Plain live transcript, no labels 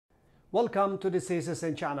Welcome to the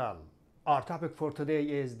CAASN channel. Our topic for today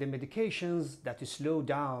is the medications that slow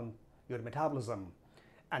down your metabolism.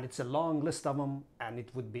 And it's a long list of them and it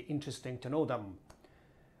would be interesting to know them.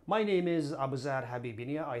 My name is Abazar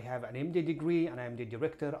Habibinia. I have an MD degree and I am the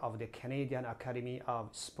director of the Canadian Academy of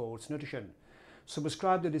Sports Nutrition.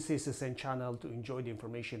 Subscribe to the CAASN channel to enjoy the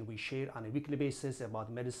information we share on a weekly basis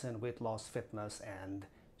about medicine, weight loss, fitness, and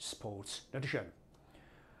sports nutrition.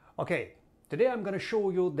 Okay. Today I'm going to show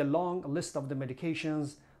you the long list of the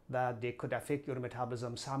medications that they could affect your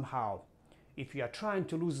metabolism somehow. If you are trying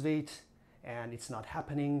to lose weight and it's not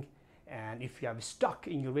happening, and if you have stuck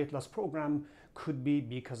in your weight loss program, could be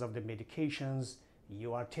because of the medications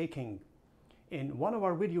you are taking. In one of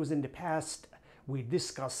our videos in the past, we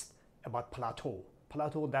discussed about plateau.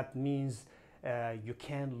 Plateau, that means you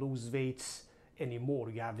can't lose weight anymore.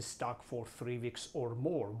 You have stuck for 3 weeks or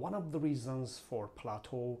more. One of the reasons for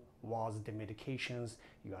plateau was the medications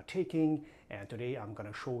you are taking, and today I'm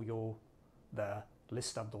going to show you the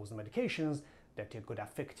list of those medications that could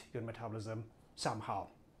affect your metabolism somehow.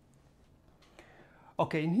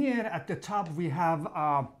 Okay, in here at the top we have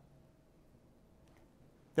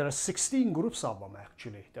there are 16 groups of them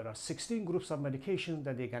actually. There are 16 groups of medications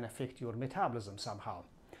that they can affect your metabolism somehow.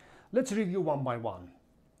 Let's review one by one.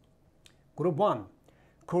 Group 1,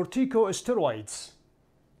 corticosteroids.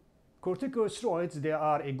 Corticosteroids, they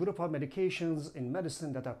are a group of medications in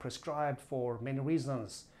medicine that are prescribed for many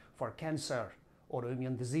reasons: for cancer,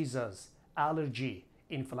 autoimmune diseases, allergy,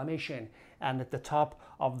 inflammation, and at the top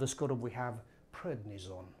of this group we have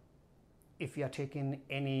prednisone. If you are taking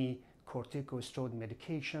any corticosteroid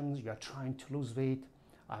medications, you are trying to lose weight,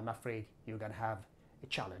 I'm afraid you're going to have a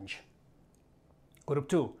challenge. Group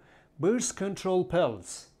 2, birth control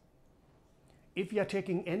pills. If you are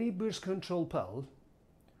taking any birth control pill,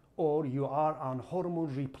 or you are on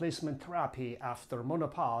hormone replacement therapy after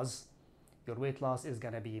menopause, your weight loss is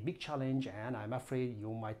going to be a big challenge, and I'm afraid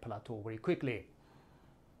you might plateau very quickly.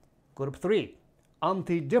 Group 3,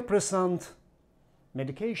 antidepressant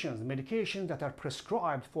medications that are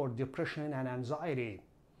prescribed for depression and anxiety.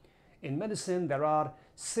 In medicine, there are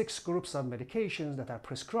 6 groups of medications that are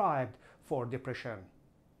prescribed for depression.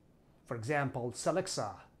 For example,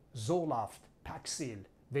 Celexa, Zoloft, Paxil,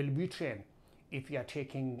 Wellbutrin. If you are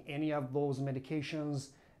taking any of those medications,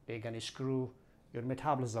 they're going to screw your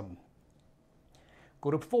metabolism.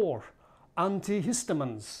 Group 4,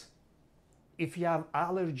 antihistamines. If you have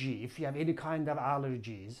allergy, if you have any kind of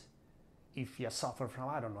allergies, if you suffer from,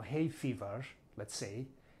 I don't know, hay fever, let's say,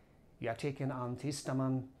 you are taking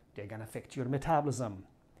antihistamine, they're going to affect your metabolism.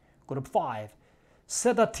 Group 5,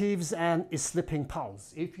 sedatives and sleeping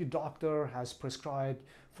pills. If your doctor has prescribed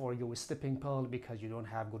for you a sleeping pill because you don't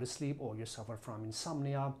have good sleep or you suffer from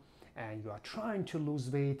insomnia and you are trying to lose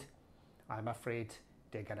weight, I'm afraid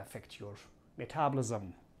they can affect your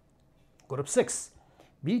metabolism. Group 6,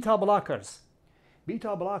 beta blockers.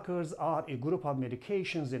 Beta blockers are a group of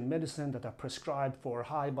medications in medicine that are prescribed for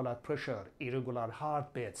high blood pressure, irregular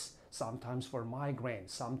heartbeats, sometimes for migraine,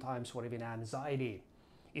 sometimes for even anxiety.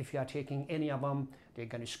 If you are taking any of them, they're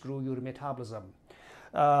going to screw your metabolism.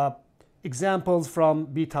 Examples from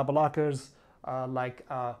beta blockers like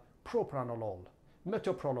Propranolol,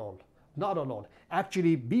 Metoprolol, Nadolol.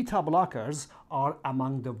 Actually, beta blockers are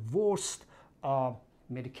among the worst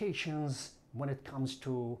medications when it comes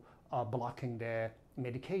to blocking the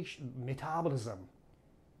metabolism,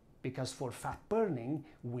 because for fat burning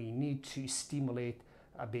we need to stimulate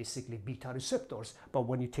basically beta receptors, but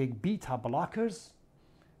when you take beta blockers,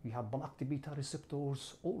 you have blocked the beta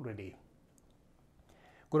receptors already.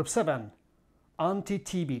 Group 7,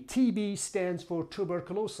 anti-TB. TB stands for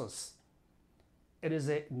tuberculosis. It is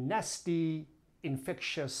a nasty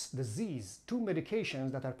infectious disease. 2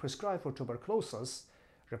 medications that are prescribed for tuberculosis,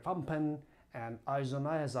 Rifampin and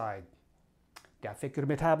isoniazid. They affect your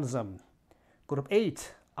metabolism. Group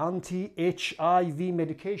 8, anti-HIV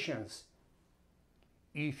medications.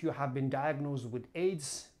 If you have been diagnosed with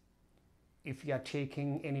AIDS, if you are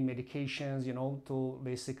taking any medications, to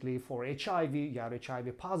basically for HIV, you are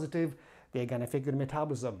HIV positive, they're going to affect your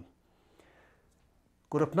metabolism.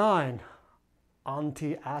 Group 9,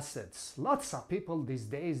 antacids. Lots of people these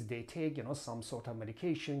days, they take, some sort of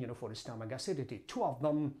medication, for stomach acidity. 2 of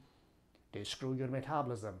them, they screw your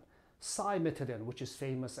metabolism. Cimetidine, which is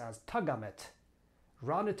famous as Tagamet.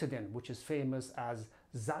 Ranitidine, which is famous as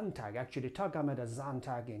Zantac. Actually, Tagamet and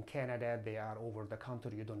Zantac in Canada, they are over the counter.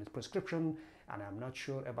 You don't need prescription, and I'm not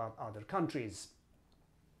sure about other countries.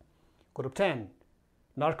 Group 10,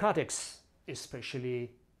 narcotics,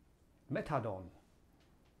 especially methadone.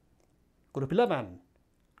 Group 11,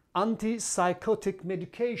 antipsychotic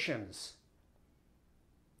medications.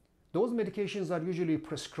 Those medications are usually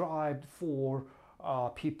prescribed for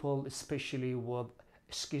people especially with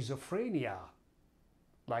schizophrenia,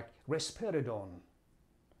 like risperidone.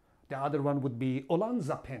 The other one would be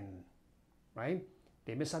olanzapine, right?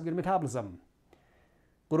 They mess up your metabolism.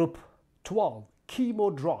 Group 12,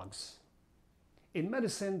 chemo drugs. In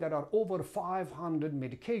medicine, there are over 500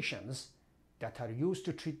 medications that are used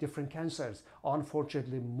to treat different cancers.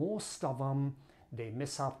 Unfortunately, most of them, they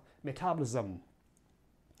mess up metabolism.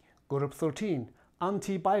 Group 13,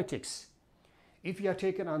 antibiotics. If you are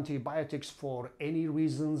taking antibiotics for any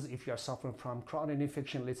reasons, if you are suffering from chronic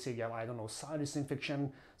infection, let's say you have, I don't know, sinus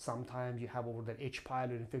infection, sometimes you have over the H.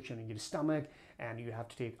 pylori infection in your stomach, and you have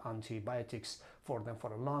to take antibiotics for them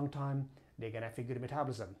for a long time, they're going to affect your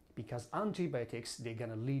metabolism. Because antibiotics, they're going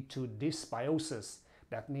to lead to dysbiosis.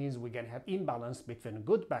 That means we're going to have imbalance between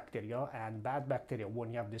good bacteria and bad bacteria.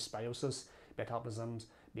 When you have dysbiosis, metabolism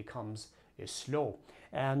becomes slow.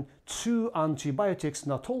 And two antibiotics,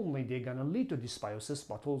 not only they're going to lead to dysbiosis,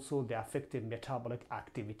 but also they affect the metabolic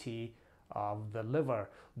activity of the liver.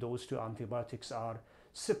 Those two antibiotics are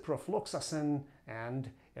Ciprofloxacin and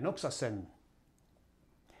Enoxacin.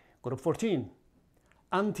 Group 14,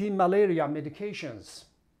 anti-malaria medications.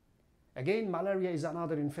 Again, malaria is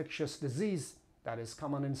another infectious disease that is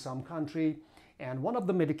common in some country, and one of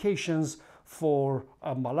the medications for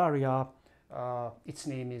malaria, its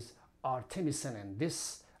name is artemisinin.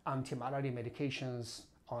 This anti-malaria medications,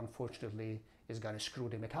 unfortunately, is going to screw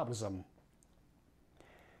the metabolism.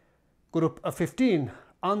 Group 15,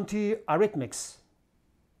 anti-arrhythmics.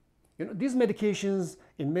 These medications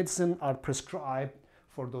in medicine are prescribed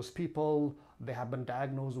for those people they have been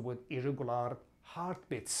diagnosed with irregular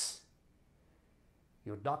heartbeats.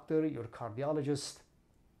 Your doctor, your cardiologist,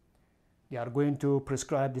 they are going to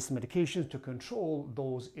prescribe this medication to control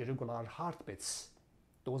those irregular heartbeats.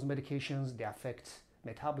 Those medications, they affect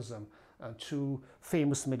metabolism. And two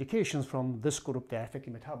famous medications from this group that affect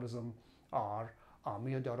metabolism are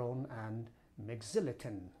amiodarone and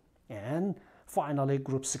mexiletine. And finally,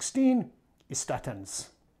 group 16 is statins.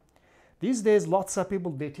 These days, lots of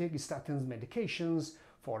people, they take statins medications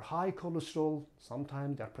for high cholesterol.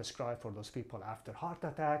 Sometimes they're prescribed for those people after heart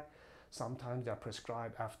attack. Sometimes they're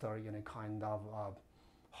prescribed after kind of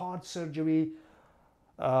heart surgery.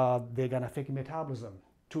 They're going to affect metabolism.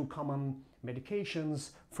 Two common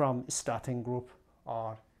medications from statin group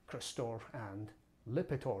are Crestor and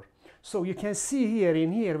Lipitor. So you can see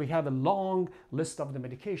here we have a long list of the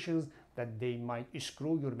medications that they might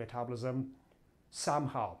screw your metabolism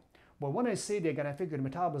somehow. But when I say they're going to affect your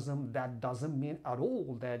metabolism, that doesn't mean at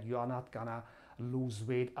all that you are not going to lose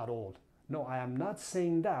weight at all. No, I am not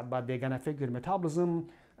saying that, but they're going to affect your metabolism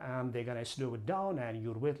and they're going to slow it down, and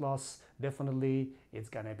your weight loss, definitely, it's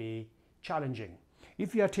going to be challenging.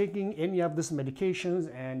 If you are taking any of these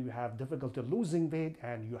medications and you have difficulty losing weight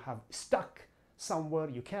and you have stuck somewhere,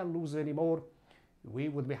 you can't lose anymore, we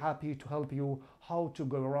would be happy to help you how to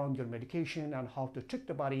go around your medication and how to trick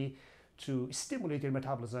the body to stimulate your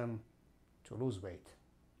metabolism to lose weight.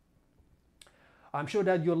 I'm sure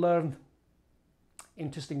that you learned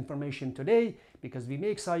interesting information today, because we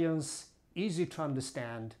make science easy to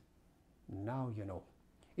understand. Now you know.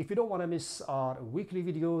 If you don't want to miss our weekly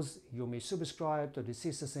videos, you may subscribe to the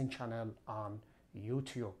CAASN channel on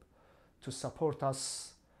YouTube. To support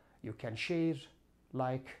us, you can share,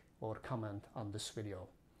 like, or comment on this video.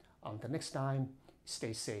 Until next time,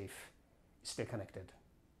 stay safe, stay connected.